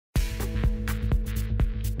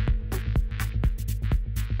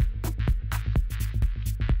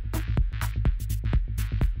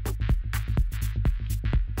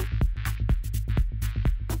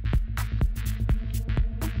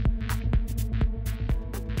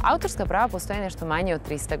Autorska prava postoje nešto manje od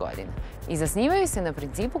 300 godina i zasnivaju se na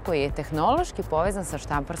principu koji je tehnološki povezan sa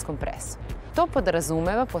štamparskom presom. To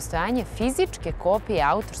podrazumeva postojanje fizičke kopije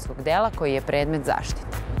autorskog dela koji je predmet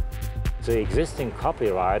zaštite. The existing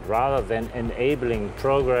copyright, rather than enabling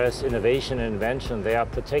progress, innovation, and invention, they are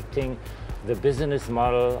protecting the business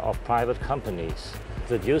model of private companies.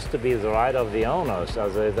 That used to be the right of the owners,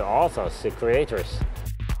 the authors, the creators.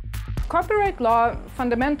 Copyright law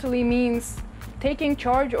fundamentally means taking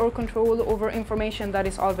charge or control over information that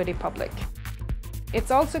is already public.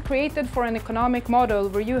 It's also created for an economic model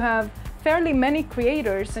where you have fairly many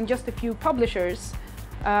creators and just a few publishers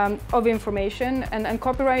of information, and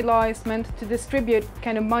copyright law is meant to distribute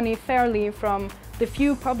kind of money fairly from the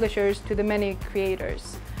few publishers to the many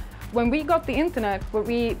creators. When we got the internet, what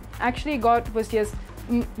we actually got was just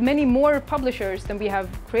many more publishers than we have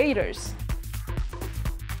creators.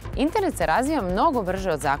 Internet se razvija mnogo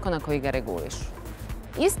brže od zakona koji ga regulišu.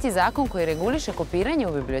 Isti zakon koji reguliše kopiranje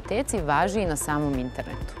u biblioteci važi i na samom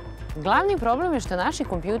internetu. Glavni problem je što naši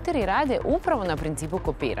kompjuteri rade upravo na principu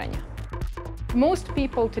kopiranja. Most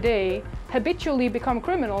people today habitually become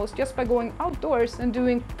criminals just by going outdoors and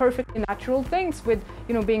doing perfectly natural things with,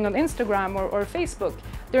 being on Instagram or Facebook.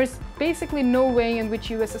 There's basically no way in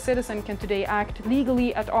which you as a citizen can today act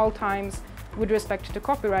legally at all times with respect to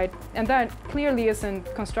copyright, and that clearly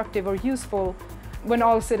isn't constructive or useful when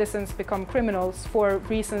all citizens become criminals for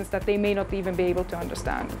reasons that they may not even be able to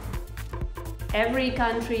understand. Every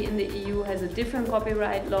country in the EU has a different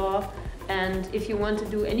copyright law, and if you want to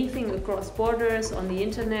do anything across borders on the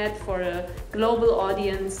internet for a global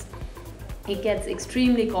audience, it gets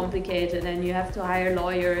extremely complicated, and you have to hire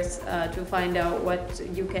lawyers to find out what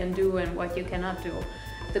you can do and what you cannot do.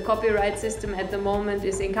 The copyright system at the moment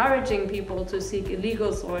is encouraging people to seek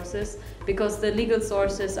illegal sources because the legal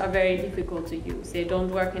sources are very difficult to use. They don't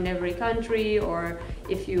work in every country, or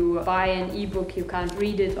if you buy an ebook, you can't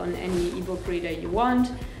read it on any ebook reader you want.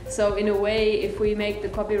 So in a way, if we make the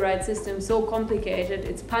copyright system so complicated,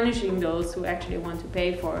 it's punishing those who actually want to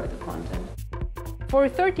pay for the content. For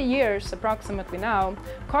 30 years, approximately now,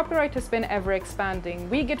 copyright has been ever expanding.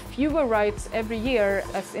 We get fewer rights every year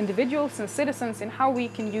as individuals and citizens in how we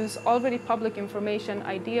can use already public information,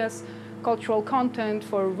 ideas, cultural content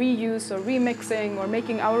for reuse or remixing or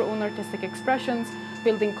making our own artistic expressions,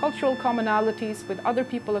 building cultural commonalities with other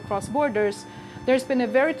people across borders. There's been a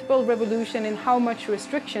veritable revolution in how much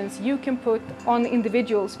restrictions you can put on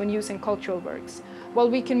individuals when using cultural works. While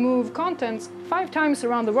we can move contents 5 times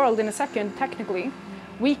around the world in a second, technically,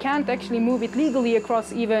 we can't actually move it legally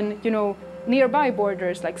across even, nearby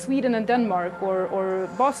borders like Sweden and Denmark or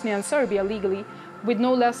Bosnia and Serbia legally with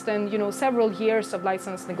no less than, several years of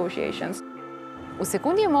license negotiations. U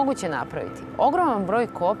sekundi je moguće napraviti ogroman broj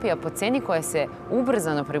kopija po ceni koja se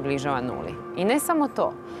ubrzano približava nuli. I ne samo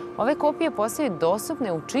to, ove kopije postaju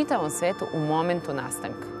dostupne u čitavom svetu u momentu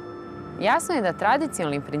nastanka. Jasno je da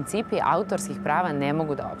tradicionalni principi autorskih prava ne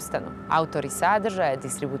mogu da opstanu. Autori sadržaja,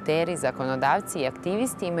 distributeri, zakonodavci i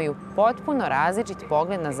aktivisti imaju potpuno različit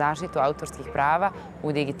pogled na zaštitu autorskih prava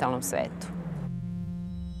u digitalnom svetu.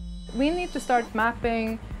 We need to start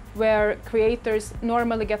mapping where creators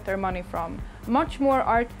normally get their money from. Much more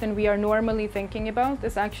art than we are normally thinking about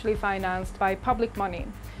is actually financed by public money.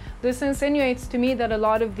 This insinuates to me that a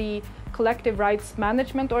lot of the collective rights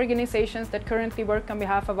management organizations that currently work on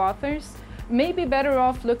behalf of authors may be better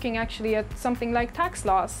off looking actually at something like tax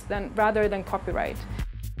laws rather than copyright.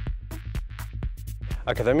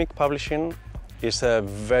 Academic publishing is a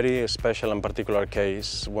very special and particular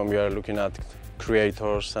case when we are looking at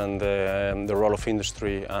creators and the role of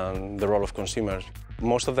industry and the role of consumers.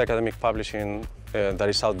 Most of the academic publishing that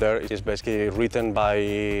is out there is basically written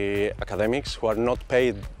by academics who are not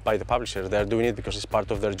paid by the publishers. They are doing it because it's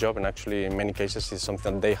part of their job, and actually in many cases it's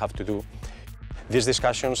something that they have to do. These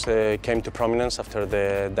discussions came to prominence after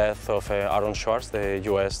the death of Aaron Swartz, the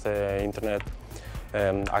US internet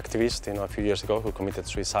activist, a few years ago, who committed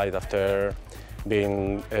suicide after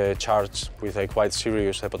being charged with a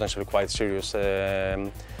potentially quite serious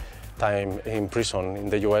time in prison in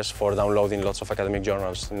the US for downloading lots of academic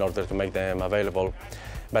journals in order to make them available.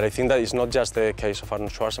 But I think that it's not just the case of Aaron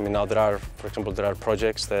Swartz. I mean, now for example, there are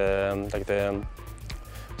projects like the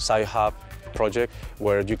Sci-Hub project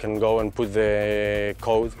where you can go and put the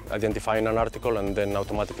code identifying an article, and then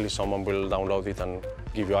automatically someone will download it and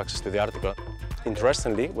give you access to the article.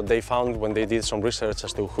 Interestingly, what they found when they did some research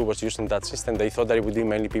as to who was using that system, they thought that it would be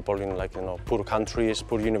mainly people in poor countries,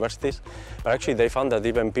 poor universities. But actually they found that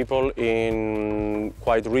even people in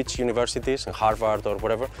quite rich universities, in Harvard or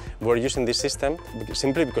whatever, were using this system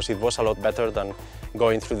simply because it was a lot better than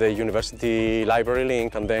going through the university library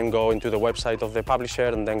link and then go into the website of the publisher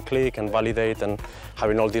and then click and validate and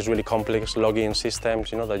having all these really complex login systems,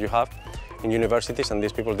 that you have in universities. And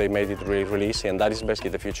these people, they made it really easy, and that is basically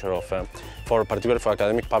the future of, particularly for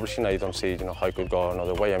academic publishing. I don't see, how it could go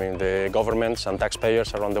another way. I mean, the governments and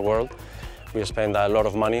taxpayers around the world, we spend a lot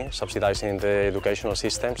of money subsidizing the educational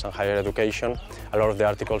systems and higher education. A lot of the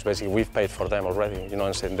articles, basically, we've paid for them already,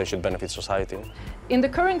 and said they should benefit society. In the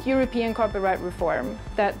current European copyright reform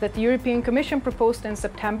that the European Commission proposed in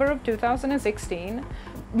September of 2016,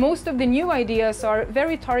 most of the new ideas are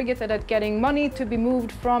very targeted at getting money to be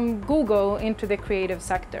moved from Google into the creative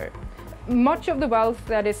sector. Much of the wealth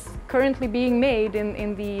that is currently being made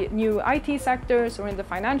in the new IT sectors or in the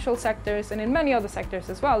financial sectors and in many other sectors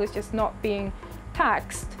as well is just not being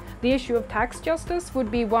taxed. The issue of tax justice would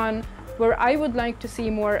be one where I would like to see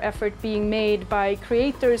more effort being made by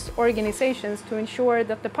creators' organizations to ensure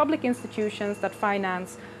that the public institutions that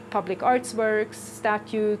finance public arts works,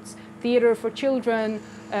 statutes, theater for children,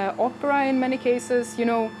 opera in many cases,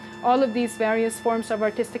 all of these various forms of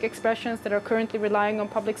artistic expressions that are currently relying on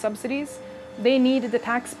public subsidies, they need the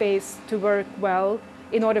tax base to work well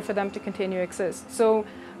in order for them to continue to exist. So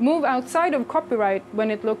move outside of copyright when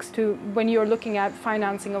you're looking at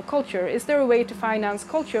financing of culture. Is there a way to finance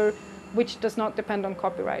culture which does not depend on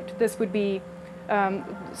copyright? This would be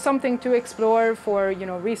something to explore for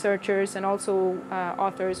researchers and also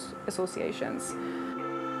authors associations.